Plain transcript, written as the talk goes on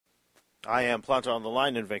I am Planta on the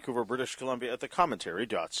line in Vancouver, British Columbia at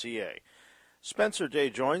thecommentary.ca. Spencer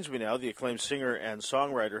Day joins me now. The acclaimed singer and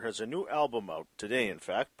songwriter has a new album out today, in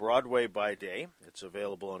fact, Broadway by Day. It's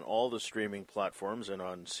available on all the streaming platforms and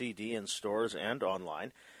on CD in stores and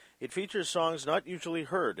online. It features songs not usually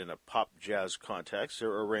heard in a pop jazz context.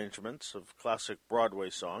 There are arrangements of classic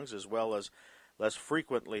Broadway songs as well as less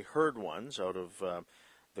frequently heard ones out of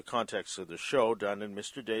the context of the show, done in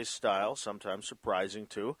Mr. Day's style, sometimes surprising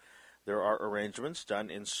too. There are arrangements done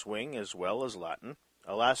in swing as well as Latin.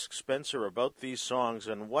 I'll ask Spencer about these songs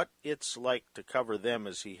and what it's like to cover them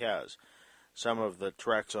as he has. Some of the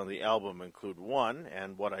tracks on the album include One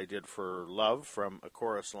and What I Did for Love from A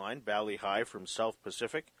Chorus Line, Bally High from South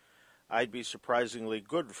Pacific, I'd Be Surprisingly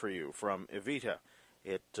Good for You from Evita,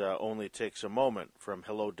 It Only Takes a Moment from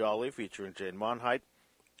Hello Dolly featuring Jane Monheit,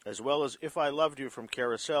 as well as If I Loved You from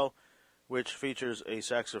Carousel, which features a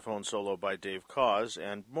saxophone solo by Dave Koz,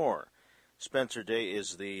 and more. Spencer Day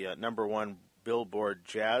is the number one Billboard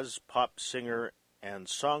jazz pop singer and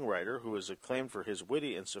songwriter who is acclaimed for his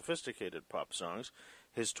witty and sophisticated pop songs.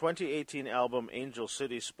 His 2018 album Angel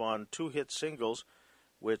City spawned two hit singles,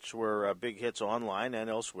 which were big hits online and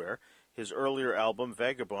elsewhere. His earlier album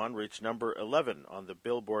Vagabond reached number 11 on the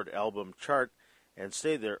Billboard album chart and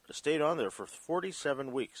stayed on there for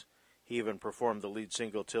 47 weeks. He even performed the lead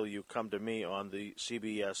single Till You Come to Me on the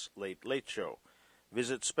CBS Late Late Show.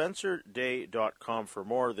 Visit SpencerDay.com for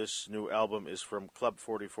more. This new album is from Club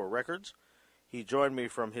 44 Records. He joined me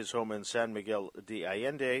from his home in San Miguel de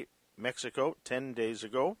Allende, Mexico, 10 days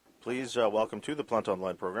ago. Please welcome to the Planta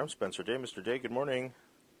Online program, Spencer Day. Mr. Day, good morning.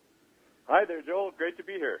 Hi there, Joel. Great to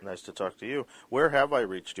be here. Nice to talk to you. Where have I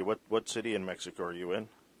reached you? What city in Mexico are you in?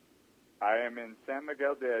 I am in San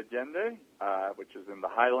Miguel de Allende, which is in the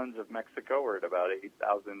highlands of Mexico. We're at about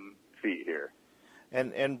 8,000 feet here.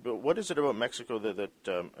 And what is it about Mexico that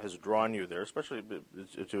has drawn you there, especially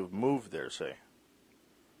to have moved there, say?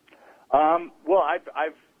 Well,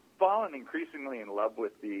 I've fallen increasingly in love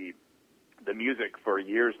with the music for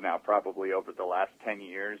years now, probably over the last 10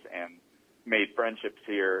 years, and made friendships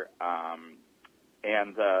here,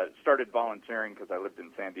 and started volunteering because I lived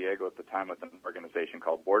in San Diego at the time with an organization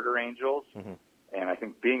called Border Angels. Mm-hmm. And I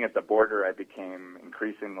think being at the border, I became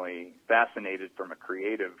increasingly fascinated from a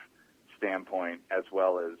creative standpoint as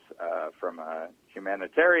well as from a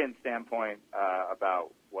humanitarian standpoint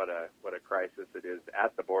about what a crisis it is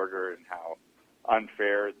at the border and how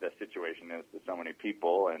unfair the situation is to so many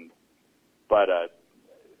people. But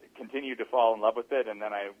continued to fall in love with it, and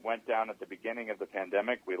then I went down at the beginning of the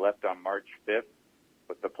pandemic. We left on March 5th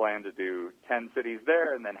with the plan to do 10 cities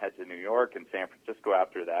there and then head to New York and San Francisco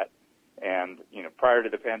after that. And, prior to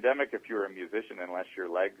the pandemic, if you were a musician, unless your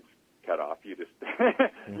legs cut off, you just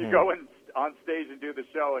you go on stage and do the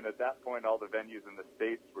show, and at that point all the venues in the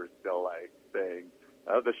States were still like saying,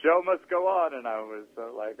 oh, the show must go on, and I was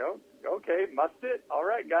like, oh, okay, must it? All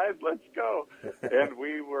right, guys, let's go. And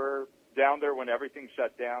we were down there when everything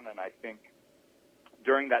shut down, and I think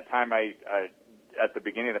during that time, I at the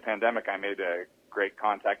beginning of the pandemic, I made a great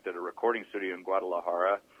contact at a recording studio in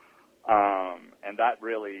Guadalajara, and that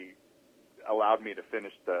really allowed me to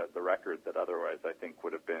finish the record that otherwise I think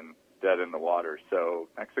would have been dead in the water. So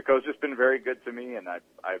Mexico's just been very good to me, and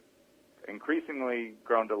I've increasingly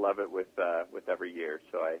grown to love it with every year.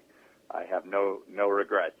 So I have no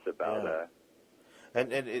regrets about. Yeah.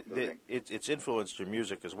 And it's influenced your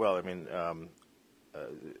music as well. I mean,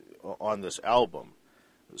 on this album,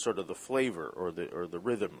 sort of the flavor or the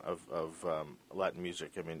rhythm of Latin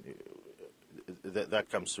music. I mean, that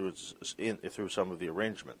comes through through some of the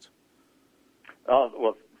arrangements. Oh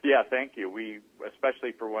well, yeah. Thank you. We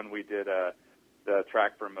especially for when we did the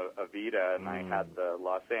track from Evita, and I had the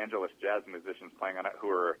Los Angeles jazz musicians playing on it who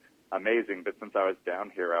were amazing. But since I was down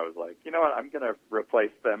here, I was like, you know what? I'm going to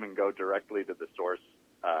replace them and go directly to the source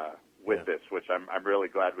with this, which I'm really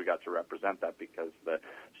glad we got to represent that, because the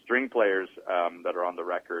string players that are on the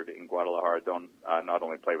record in Guadalajara don't not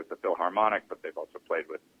only play with the Philharmonic, but they've also played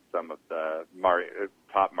with some of the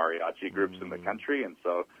top mariachi groups in the country, and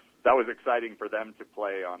so that was exciting for them to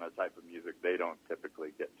play on a type of music they don't typically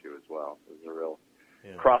get to as well. It was a real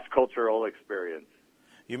cross-cultural experience.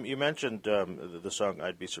 You mentioned the song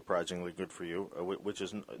 "I'd Be Surprisingly Good for You," which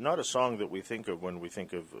is not a song that we think of when we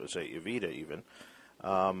think of, say, Evita. Even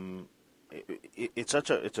it's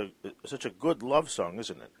such a good love song,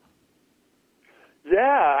 isn't it?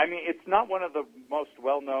 Yeah, I mean, it's not one of the most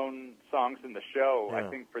well-known songs in the show. Yeah. I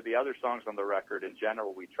think for the other songs on the record, in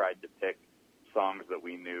general, we tried to pick songs that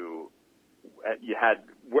we knew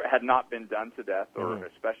had not been done to death, or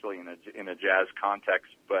especially in a jazz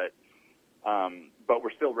context, but but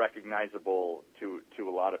we're still recognizable to a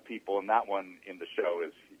lot of people. And that one in the show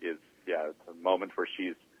is it's a moment where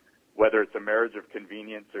she's, whether it's a marriage of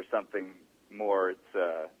convenience or something more, it's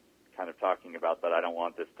kind of talking about that I don't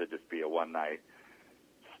want this to just be a one-night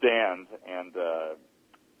stand. And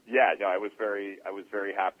I was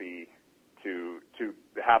very happy to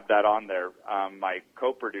have that on there. My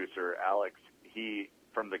co-producer Alex, he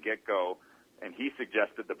from the get-go, and he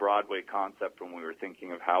suggested the Broadway concept when we were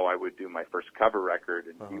thinking of how I would do my first cover record,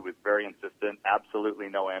 and he was very insistent, absolutely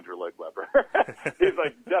no Andrew Lloyd Webber. He's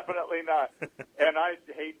like, definitely not. And I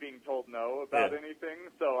hate being told no about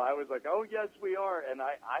anything, so I was like, oh, yes, we are. And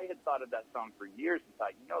I had thought of that song for years and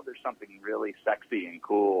thought, there's something really sexy and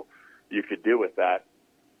cool you could do with that.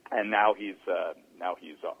 And now he's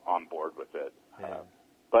on board with it. Yeah.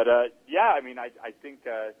 I think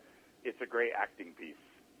it's a great acting piece.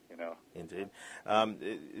 Indeed.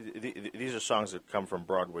 These are songs that come from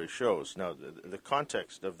Broadway shows. Now, the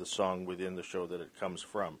context of the song within the show that it comes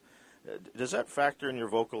from, does that factor in your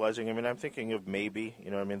vocalizing? I mean, I'm thinking of Maybe.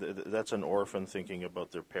 That's an orphan thinking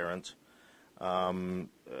about their parents.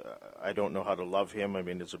 I Don't Know How to Love Him. I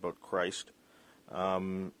mean, it's about Christ.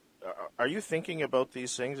 Are you thinking about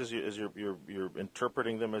these things as you're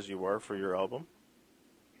interpreting them as you are for your album?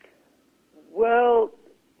 Well,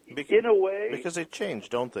 in a way, because they change,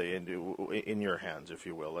 don't they, in your hands, if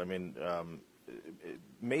you will. I mean,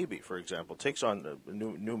 Maybe, for example, takes on a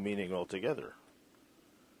new meaning altogether.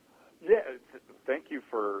 Yeah, thank you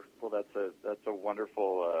that's a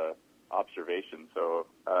wonderful observation. So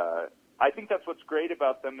I think that's what's great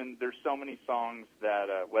about them, and there's so many songs that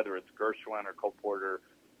whether it's Gershwin or Cole Porter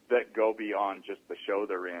that go beyond just the show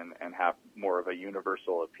they're in and have more of a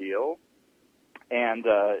universal appeal. And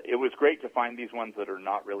it was great to find these ones that are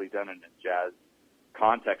not really done in a jazz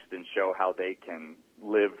context and show how they can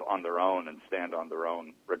live on their own and stand on their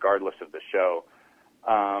own, regardless of the show.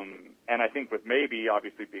 And I think with Maybe,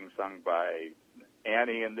 obviously being sung by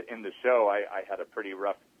Annie in the show, I had a pretty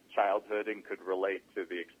rough childhood and could relate to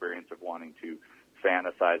the experience of wanting to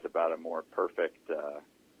fantasize about a more perfect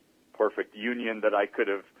union that I could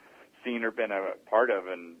have seen or been a part of.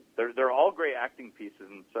 And they're all great acting pieces,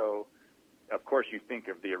 and so of course you think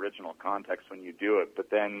of the original context when you do it, but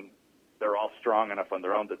then they're all strong enough on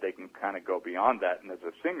their own that they can kind of go beyond that. And as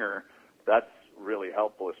a singer, that's really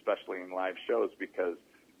helpful, especially in live shows, because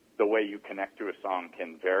the way you connect to a song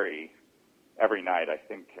can vary every night. I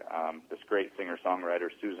think this great singer-songwriter,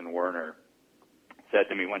 Susan Werner, said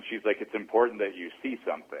to me when she's like, it's important that you see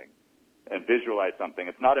something and visualize something.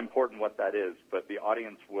 It's not important what that is, but the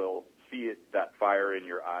audience will see it, that fire in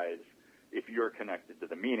your eyes, if you're connected to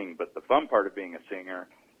the meaning. But the fun part of being a singer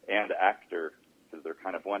and actor, because they're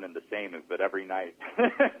kind of one and the same, is that every night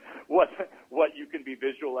what you can be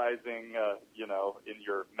visualizing, in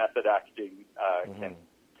your method acting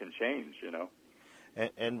can change,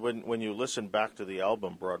 And when you listen back to the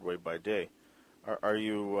album Broadway by Day, are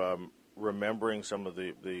you remembering some of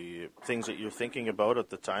the things that you're thinking about at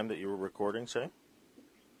the time that you were recording, say?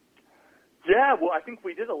 Yeah, well, I think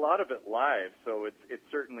we did a lot of it live, so it's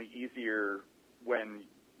certainly easier when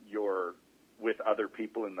you're with other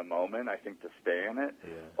people in the moment, I think, to stay in it.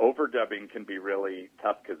 Yeah. Overdubbing can be really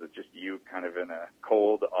tough because it's just you kind of in a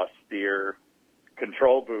cold, austere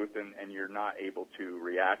control booth, and you're not able to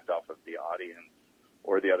react off of the audience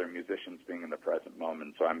or the other musicians being in the present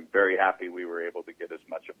moment. So I'm very happy we were able to get as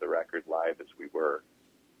much of the record live as we were.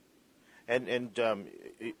 And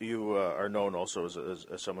you are known also as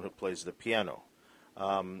someone who plays the piano.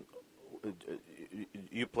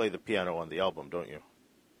 You play the piano on the album, don't you?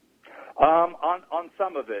 On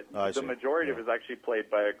some of it. I the see. majority of it is actually played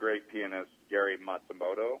by a great pianist, Gary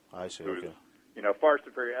Matsumoto. I see, who's, okay. Far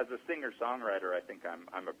superior. As a singer-songwriter, I think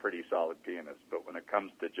I'm a pretty solid pianist. But when it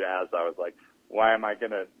comes to jazz, I was like, why am I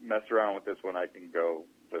going to mess around with this when I can go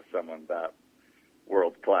with someone that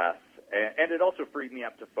world-class? And it also freed me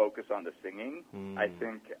up to focus on the singing, I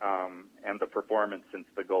think, and the performance, since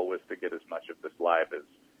the goal was to get as much of this live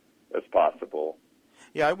as possible.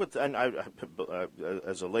 Yeah, I would, and I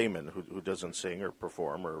as a layman who doesn't sing or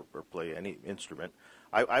perform or play any instrument,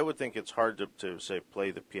 I would think it's hard to say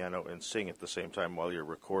play the piano and sing at the same time while you're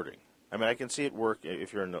recording. I mean, I can see it work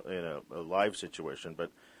if you're in a live situation,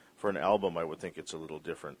 but for an album, I would think it's a little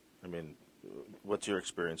different. I mean, what's your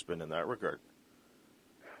experience been in that regard?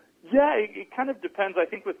 Yeah, it kind of depends. I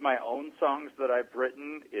think with my own songs that I've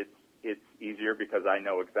written, it's easier because I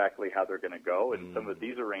know exactly how they're going to go, and some of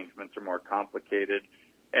these arrangements are more complicated.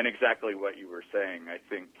 And exactly what you were saying, I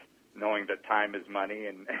think knowing that time is money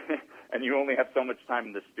and and you only have so much time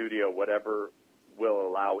in the studio, whatever will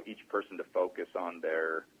allow each person to focus on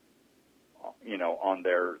their on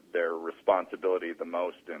their responsibility the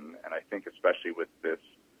most. And I think especially with this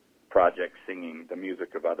project, singing the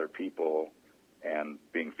music of other people and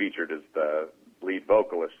being featured as the lead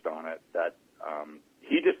vocalist on it, that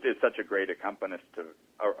he just is such a great accompanist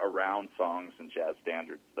around songs and jazz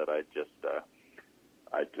standards that I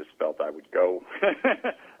just felt I would go.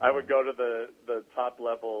 I would go to the top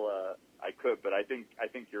level I could, but I think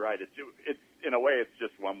you're right. It's in a way it's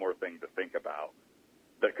just one more thing to think about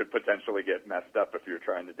that could potentially get messed up if you're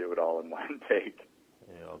trying to do it all in one take.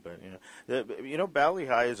 Yeah, I'll bet. Yeah, Bally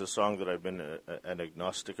High is a song that I've been an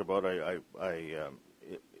agnostic about. I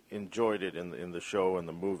enjoyed it in the show and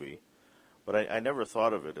the movie, but I never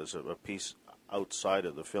thought of it as a piece outside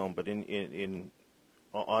of the film. But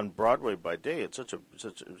on Broadway by Day, it's such a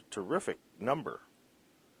terrific number.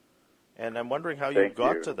 And I'm wondering how you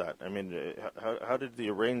got to that. I mean, how did the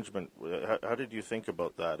arrangement, how did you think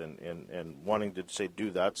about that and wanting to, say,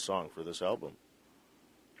 do that song for this album?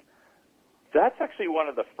 That's actually one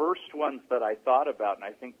of the first ones that I thought about, and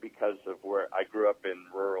I think because of where I grew up in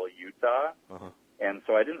rural Utah, and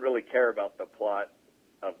so I didn't really care about the plot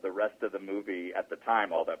of the rest of the movie at the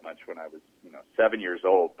time all that much when I was, 7 years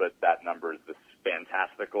old, but that number is this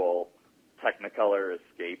fantastical Technicolor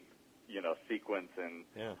escape, sequence, and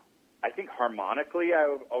I think harmonically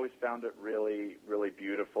I always found it really, really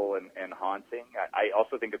beautiful and haunting. I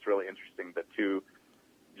also think it's really interesting that two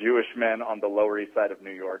Jewish men on the Lower East Side of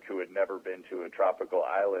New York who had never been to a tropical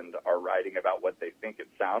island are writing about what they think it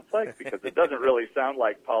sounds like, because it doesn't really sound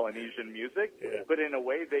like Polynesian music, but in a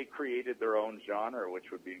way they created their own genre, which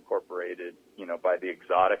would be incorporated, by the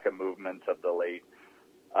exotica movement of the late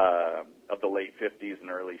 50s and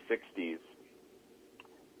early 60s.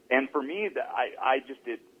 And for me,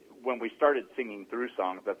 when we started singing through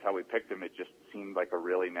songs, that's how we picked them. It just seemed like a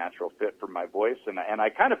really natural fit for my voice. And I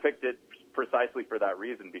kind of picked it precisely for that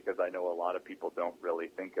reason, because I know a lot of people don't really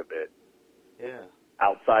think of it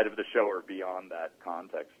outside of the show or beyond that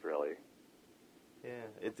context, really. Yeah,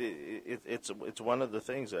 it's one of the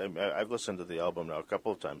things. I've listened to the album now a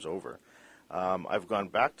couple of times over. I've gone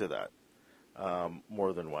back to that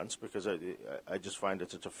more than once, because I just find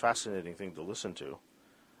it's a fascinating thing to listen to.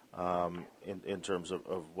 In terms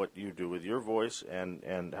of what you do with your voice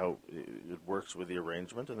and how it works with the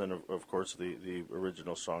arrangement, and then of course the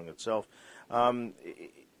original song itself. Do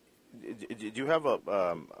you have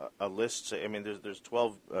a list? I mean, there's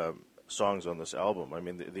 12 songs on this album. I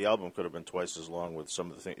mean, the album could have been twice as long with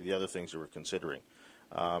some of the other things you were considering.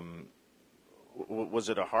 Was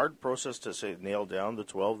it a hard process to nail down the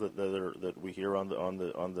 12 that we hear on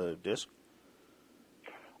the disc?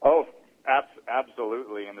 Oh,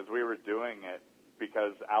 absolutely. And as we were doing it,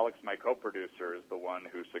 because Alex, my co-producer, is the one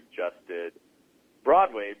who suggested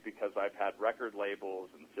Broadway, because I've had record labels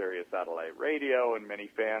and Sirius Satellite Radio and many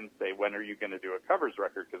fans say, when are you going to do a covers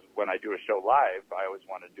record? Because when I do a show live, I always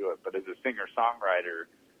want to do it. But as a singer-songwriter,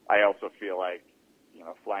 I also feel like,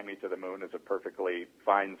 Fly Me to the Moon is a perfectly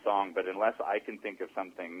fine song, but unless I can think of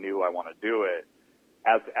something new, I want to do it.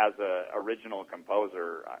 As a original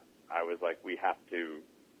composer, I was like, we have to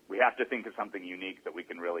think of something unique that we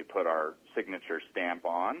can really put our signature stamp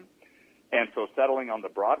on. And so settling on the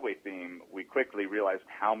Broadway theme, we quickly realized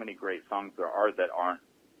how many great songs there are that aren't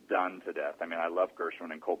done to death. I mean, I love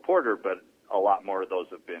Gershwin and Cole Porter, but a lot more of those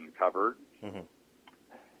have been covered. Mm-hmm.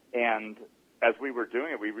 And as we were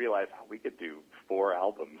doing it, we realized we could do 4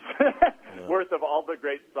 albums worth of all the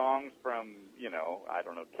great songs from,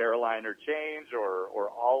 Caroline or Change or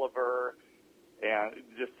Oliver, and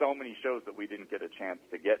just so many shows that we didn't get a chance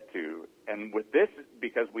to get to. And with this,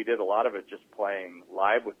 because we did a lot of it just playing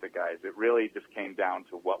live with the guys, it really just came down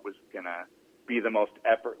to what was going to be the most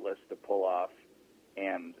effortless to pull off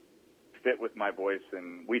and fit with my voice.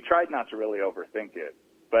 And we tried not to really overthink it.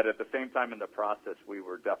 But at the same time in the process, we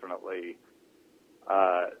were definitely,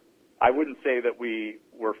 I wouldn't say that we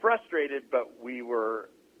were frustrated, but we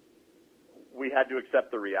had to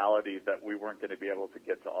accept the reality that we weren't going to be able to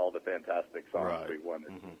get to all the fantastic songs we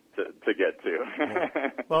wanted to get to. Yeah.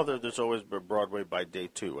 Well, there's always Broadway by Day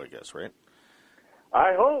 2, I guess, right?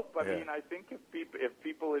 I hope. I mean, I think if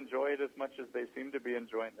people enjoy it as much as they seem to be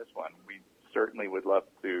enjoying this one, we certainly would love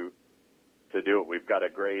to do it. We've got a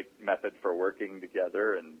great method for working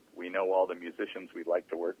together, and we know all the musicians we'd like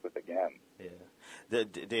to work with again. Yeah,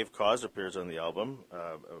 Dave Koz appears on the album,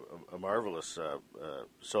 a marvelous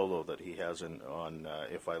solo that he has on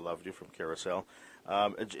 "If I Loved You" from Carousel.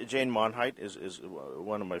 Jane Monheit is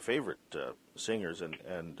one of my favorite singers,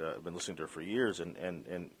 and I've been listening to her for years,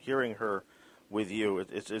 and hearing her with you,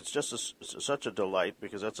 it's just such a delight,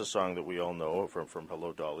 because that's a song that we all know from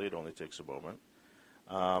Hello, Dolly. It Only Takes a Moment.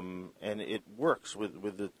 and it works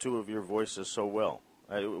with the two of your voices so well.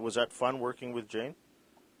 Was that fun working with Jane?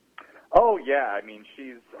 Oh yeah, I mean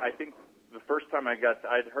I think the first time I'd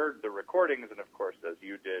heard the recordings, and of course as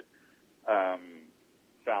you did,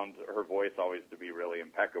 found her voice always to be really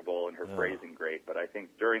impeccable and her phrasing great. But I think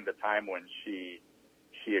during the time when she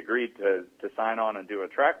agreed to sign on and do a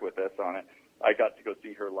track with us on it, I got to go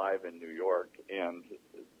see her live in New York and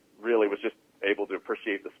really was just able to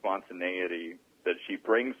appreciate the spontaneity that she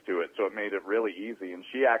brings to it. So it made it really easy. And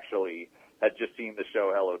she actually had just seen the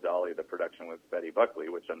show Hello Dolly, the production with Betty Buckley,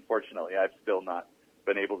 which unfortunately I've still not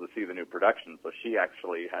been able to see the new production. So she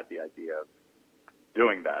actually had the idea of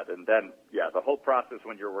doing that. And then, yeah, the whole process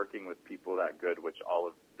when you're working with people that good, which all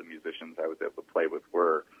of the musicians I was able to play with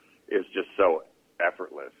were, is just so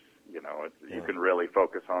effortless. You know, you can really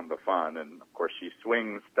focus on the fun. And, of course, she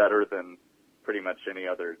swings better than pretty much any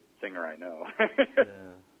other singer I know.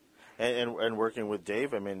 And working with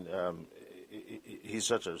Dave, I mean, he's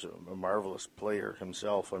such a marvelous player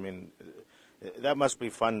himself. I mean, that must be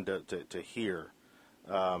fun to hear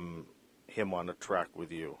him on a track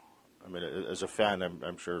with you. I mean, as a fan,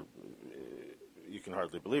 I'm sure you can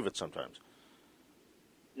hardly believe it sometimes.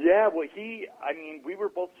 Yeah, well, we were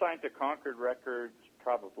both signed to Concord Records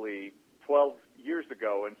probably 12 years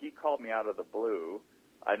ago, and he called me out of the blue.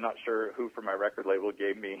 I'm not sure who from my record label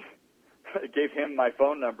gave him my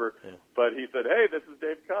phone number, but he said, "Hey, this is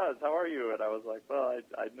Dave Koz. How are you?" And I was like, "Well,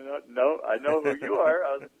 I know who you are."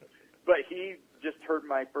 But he just heard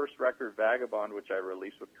my first record, Vagabond, which I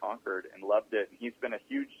released with Concord, and loved it. And he's been a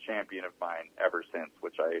huge champion of mine ever since,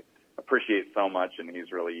 which I appreciate so much. And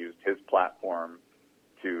he's really used his platform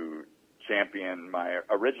to champion my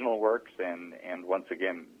original works. And once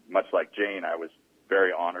again, much like Jane, I was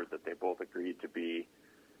very honored that they both agreed to be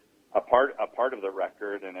a part of the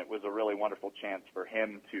record. And it was a really wonderful chance for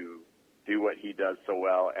him to do what he does so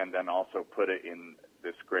well, and then also put it in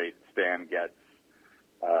this great Stan Getz,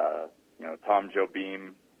 Tom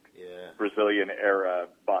Jobim, Brazilian era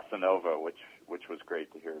bossa nova, which was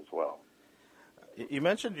great to hear as well. You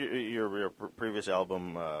mentioned your previous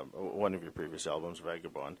album, one of your previous albums,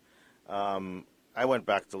 Vagabond. I went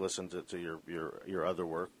back to listen to your other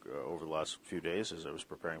work over the last few days as I was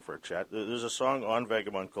preparing for a chat. There's a song on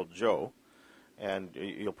Vagabond called Joe, and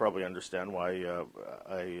you'll probably understand why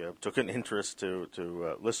I took an interest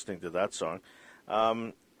to listening to that song.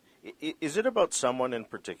 Is it about someone in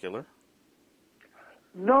particular?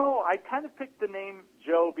 No, I kind of picked the name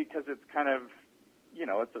Joe because it's kind of,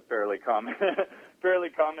 it's a fairly common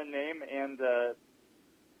name, and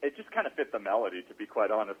it just kind of fit the melody, to be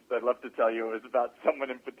quite honest. I'd love to tell you it was about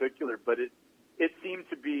someone in particular, but it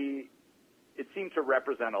seemed to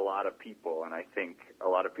represent a lot of people, and I think a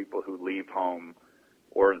lot of people who leave home,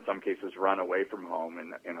 or in some cases run away from home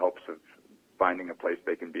in hopes of finding a place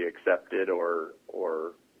they can be accepted, or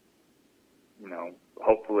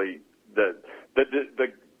hopefully the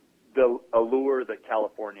allure that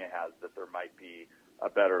California has, that there might be a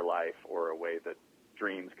better life or a way that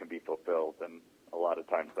dreams can be fulfilled, and a lot of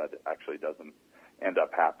times that actually doesn't end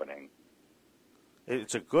up happening.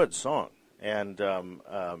 It's a good song, and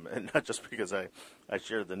not just because I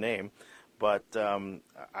shared the name, but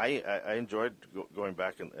I enjoyed going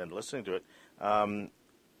back and listening to it.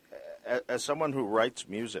 As someone who writes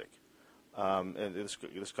music, and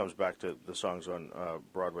this comes back to the songs on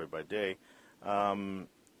Broadway by Day,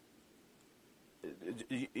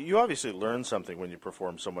 you obviously learn something when you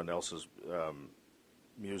perform someone else's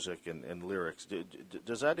music and lyrics.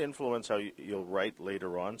 Does that influence how you'll write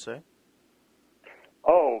later on, say?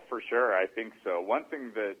 Oh, for sure. I think so. One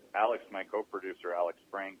thing that Alex, my co-producer, Alex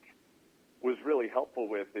Frank, was really helpful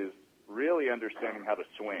with is really understanding how to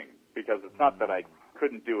swing, because it's not that I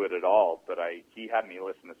couldn't do it at all, but he had me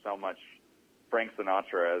listen to so much Frank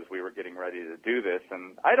Sinatra as we were getting ready to do this.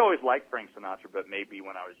 And I'd always liked Frank Sinatra, but maybe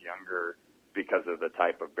when I was younger, because of the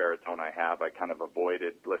type of baritone I have, I kind of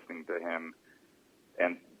avoided listening to him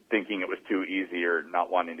and thinking it was too easy, or not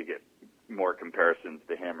wanting to get more comparisons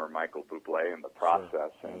to him or Michael Bublé in the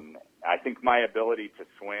process. Sure. And I think my ability to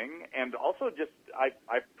swing, and also just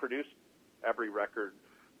I've produced every record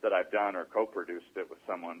that I've done or co-produced it with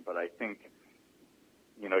someone, but I think,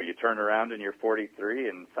 you turn around and you're 43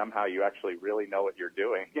 and somehow you actually really know what you're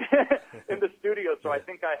doing in the studio. So I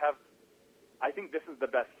think this is the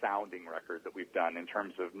best sounding record that we've done in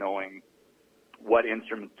terms of knowing what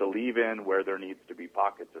instruments to leave in, where there needs to be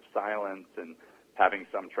pockets of silence, and having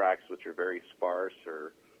some tracks which are very sparse,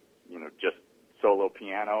 or, just solo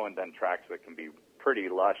piano, and then tracks that can be pretty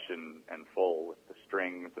lush and full with the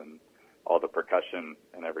strings and all the percussion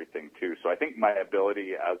and everything too. So I think my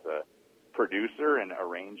ability as a producer and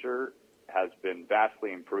arranger has been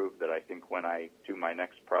vastly improved that I think when I do my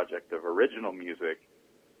next project of original music,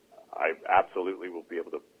 I absolutely will be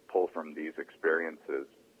able to pull from these experiences.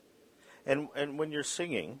 And when you're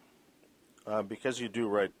singing, because you do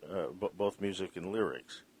write both music and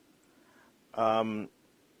lyrics,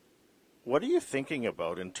 what are you thinking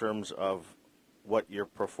about in terms of what you're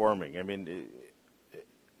performing? I mean,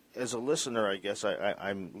 as a listener, I guess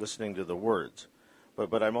I'm listening to the words,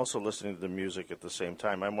 but I'm also listening to the music at the same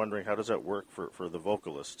time. I'm wondering, how does that work for the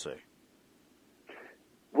vocalist, say?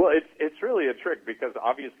 Well, it's really a trick because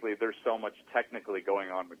obviously there's so much technically going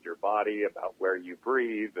on with your body about where you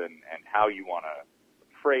breathe and how you want to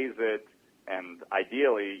phrase it. And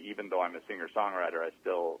ideally, even though I'm a singer-songwriter, I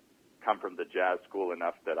still come from the jazz school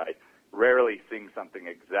enough that I rarely sing something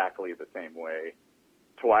exactly the same way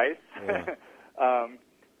twice. Yeah.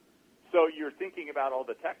 So you're thinking about all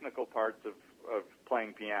the technical parts of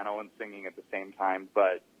playing piano and singing at the same time,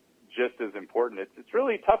 but just as important, it's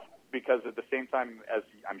really tough because at the same time, as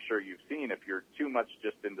I'm sure you've seen, if you're too much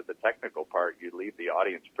just into the technical part, you leave the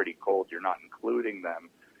audience pretty cold. You're not including them.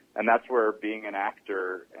 And that's where being an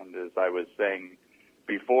actor, and as I was saying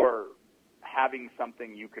before, having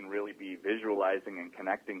something you can really be visualizing and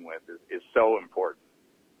connecting with is so important.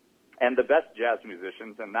 And the best jazz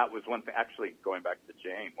musicians, and that was one thing, actually going back to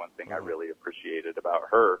Jane, one thing I really appreciated about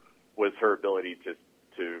her was her ability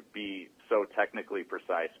to be so technically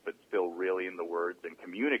precise, but still really in the words and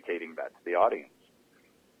communicating that to the audience.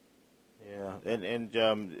 Yeah, and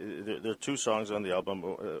there are two songs on the album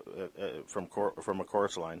from a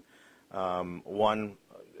chorus line. One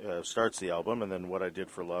starts the album, and then What I Did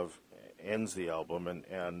for Love ends the album.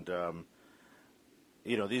 And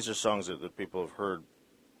you know, these are songs that people have heard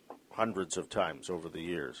hundreds of times over the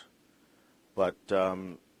years. But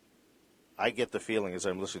I get the feeling as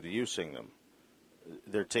I'm listening to you sing them,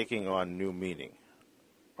 they're taking on new meaning.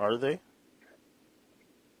 Are they?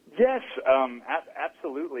 Yes,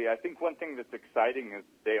 absolutely. I think one thing that's exciting is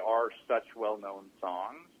they are such well-known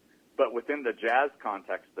songs, but within the jazz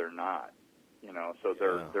context, they're not. You know, so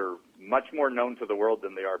they're much more known to the world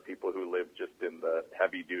than they are people who live just in the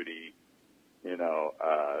heavy-duty, you know,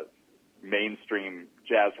 mainstream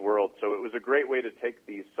jazz world. So it was a great way to take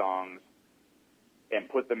these songs and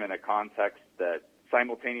put them in a context that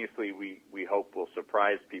simultaneously we hope will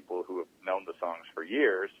surprise people who have known the songs for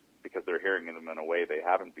years because they're hearing them in a way they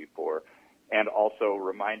haven't before, and also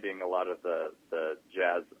reminding a lot of the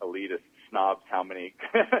jazz elitist snobs how many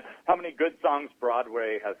how many good songs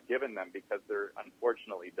Broadway has given them, because there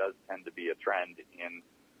unfortunately does tend to be a trend in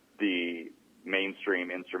the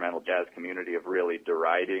mainstream instrumental jazz community of really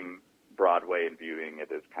deriding Broadway and viewing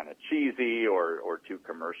it as kind of cheesy or too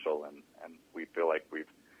commercial, and we feel like we've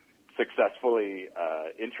successfully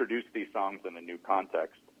introduced these songs in a new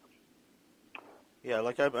context. Yeah,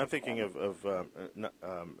 like I'm thinking of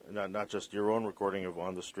not just your own recording of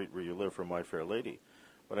On the Street Where You Live from My Fair Lady,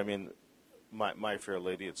 but I mean, My Fair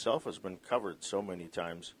Lady itself has been covered so many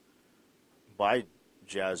times by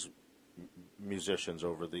jazz musicians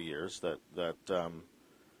over the years that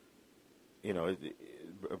you know,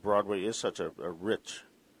 Broadway is such a rich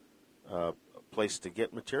place to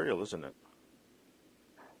get material, isn't it?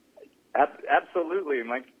 Absolutely, and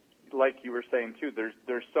like you were saying too,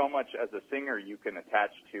 there's so much as a singer you can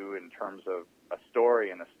attach to in terms of a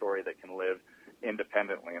story, and a story that can live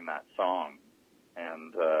independently in that song.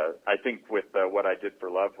 And I think with What I Did for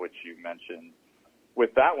Love, which you mentioned,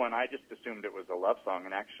 with that one, I just assumed it was a love song.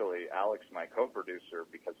 And actually, Alex, my co-producer,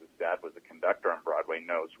 because his dad was a conductor on Broadway,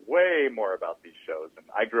 knows way more about these shows. And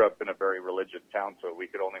I grew up in a very religious town, so we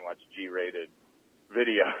could only watch G-rated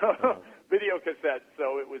video cassettes.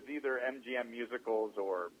 So it was either MGM musicals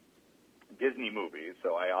or Disney movies.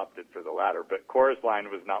 So I opted for the latter. But Chorus Line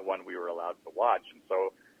was not one we were allowed to watch. And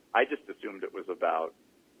so I just assumed it was about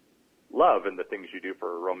love and the things you do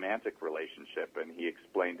for a romantic relationship. And he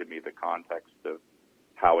explained to me the context of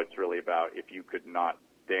how it's really about, if you could not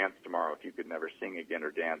dance tomorrow, if you could never sing again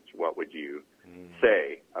or dance, what would you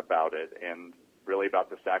say about it? And really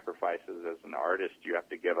about the sacrifices as an artist you have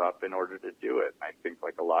to give up in order to do it. And I think,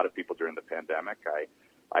 like a lot of people during the pandemic,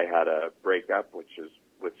 I had a breakup, which is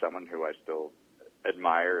with someone who I still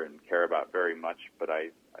admire and care about very much. But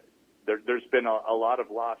there's been a lot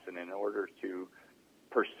of loss, and in order to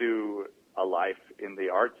pursue a life in the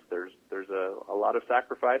arts, there's a lot of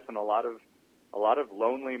sacrifice and a lot of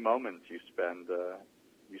lonely moments you spend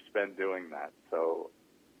doing that. So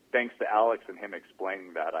thanks to Alex and him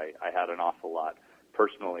explaining that, I had an awful lot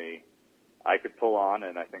personally I could pull on,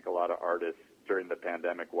 and I think a lot of artists during the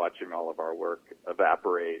pandemic, watching all of our work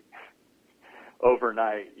evaporate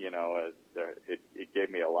overnight, you know, it gave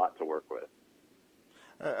me a lot to work with.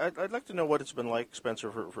 I'd like to know what it's been like,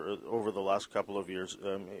 Spencer, for over the last couple of years.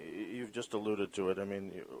 You've just alluded to it. I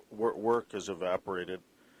mean, work has evaporated.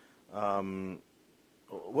 How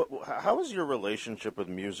has your relationship with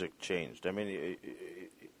music changed? I mean,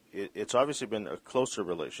 it's obviously been a closer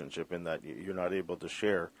relationship in that you're not able to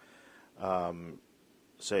share,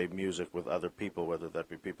 say, music with other people, whether that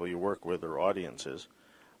be people you work with or audiences.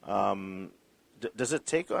 Does it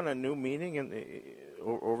take on a new meaning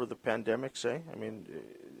over the pandemic, say? I mean,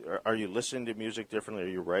 are you listening to music differently? Are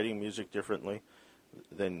you writing music differently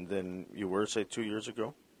than you were, say, 2 years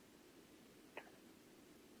ago?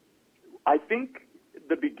 I think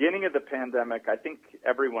the beginning of the pandemic, I think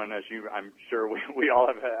everyone, I'm sure we all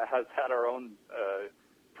has had our own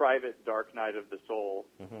private dark night of the soul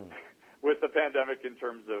with the pandemic in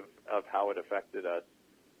terms of how it affected us.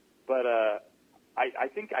 But I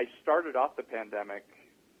think I started off the pandemic,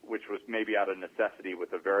 which was maybe out of necessity,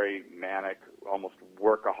 with a very manic, almost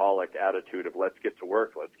workaholic attitude of let's get to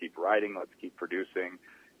work, let's keep writing, let's keep producing,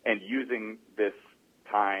 and using this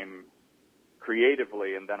time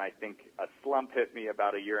creatively. And then I think a slump hit me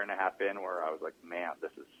about a year and a half in where I was like, man,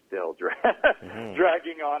 this is still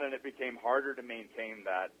dragging on, and it became harder to maintain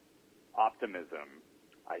that optimism,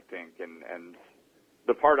 I think. And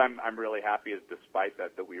the part I'm really happy is despite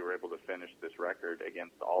that we were able to finish this record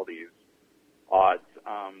against all these odds.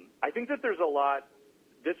 I think that there's a lot.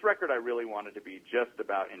 This record I really wanted to be just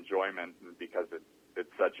about enjoyment because it's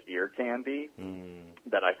such ear candy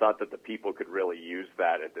that I thought that the people could really use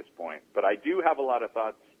that at this point. But I do have a lot of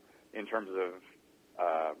thoughts in terms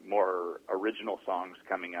of more original songs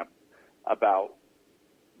coming up about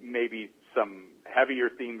maybe some heavier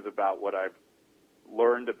themes about what I've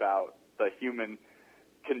learned about the human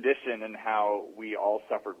condition and how we all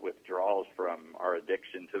suffered withdrawals from our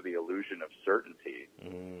addiction to the illusion of certainty.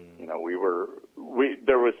 You know,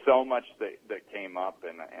 there was so much that came up,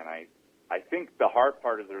 and I think the hard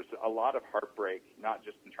part is there's a lot of heartbreak, not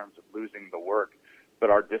just in terms of losing the work,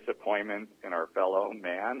 but our disappointment in our fellow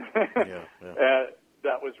man.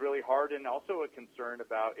 That was really hard, and also a concern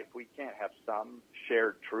about if we can't have some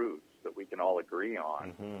shared truths that we can all agree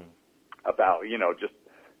on about, you know, just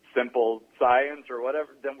simple science or whatever,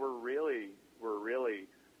 then we're really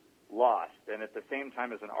lost. And at the same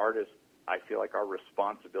time, as an artist, I feel like our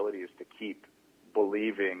responsibility is to keep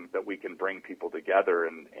believing that we can bring people together,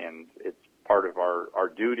 and it's part of our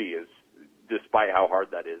duty is, despite how hard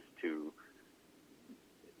that is, to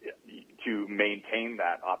maintain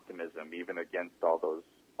that optimism even against all those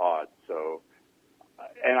odds. So,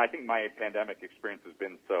 and I think my pandemic experience has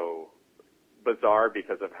been so bizarre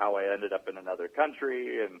because of how I ended up in another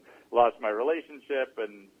country and lost my relationship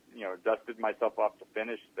and, you know, dusted myself off to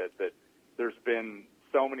finish that there's been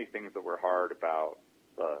so many things that were hard about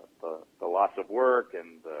the loss of work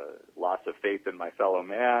and the loss of faith in my fellow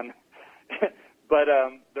man. But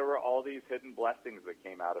there were all these hidden blessings that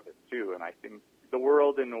came out of it too, and I think the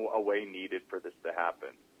world in a way needed for this to happen.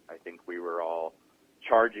 I think we were all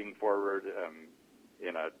charging forward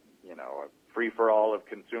in a free-for-all of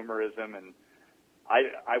consumerism, and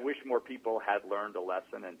I wish more people had learned a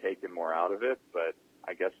lesson and taken more out of it, but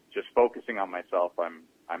I guess just focusing on myself,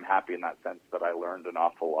 I'm happy in that sense that I learned an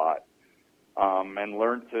awful lot, and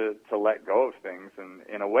learned to let go of things and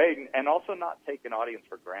in a way, and also not take an audience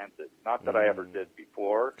for granted. Not that I ever did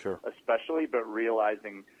before, especially, but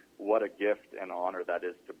realizing what a gift and honor that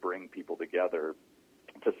is to bring people together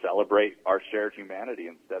to celebrate our shared humanity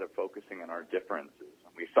instead of focusing on our differences.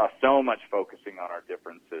 We saw so much focusing on our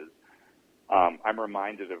differences. I'm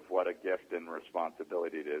reminded of what a gift and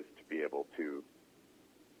responsibility it is to be able to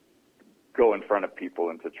go in front of people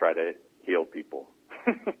and to try to heal people.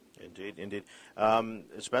 Indeed.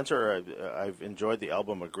 Spencer, I've enjoyed the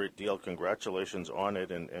album a great deal. Congratulations on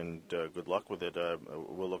it, and good luck with it.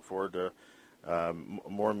 We'll look forward to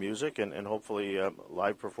more music and hopefully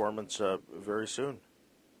live performance very soon.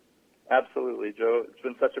 Absolutely, Joe. It's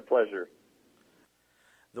been such a pleasure.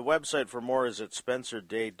 The website for more is at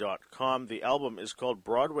spencerday.com. The album is called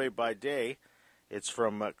Broadway by Day. It's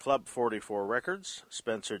from Club 44 Records.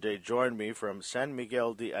 Spencer Day joined me from San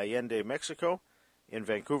Miguel de Allende, Mexico. In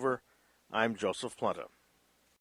Vancouver, I'm Joseph Planta.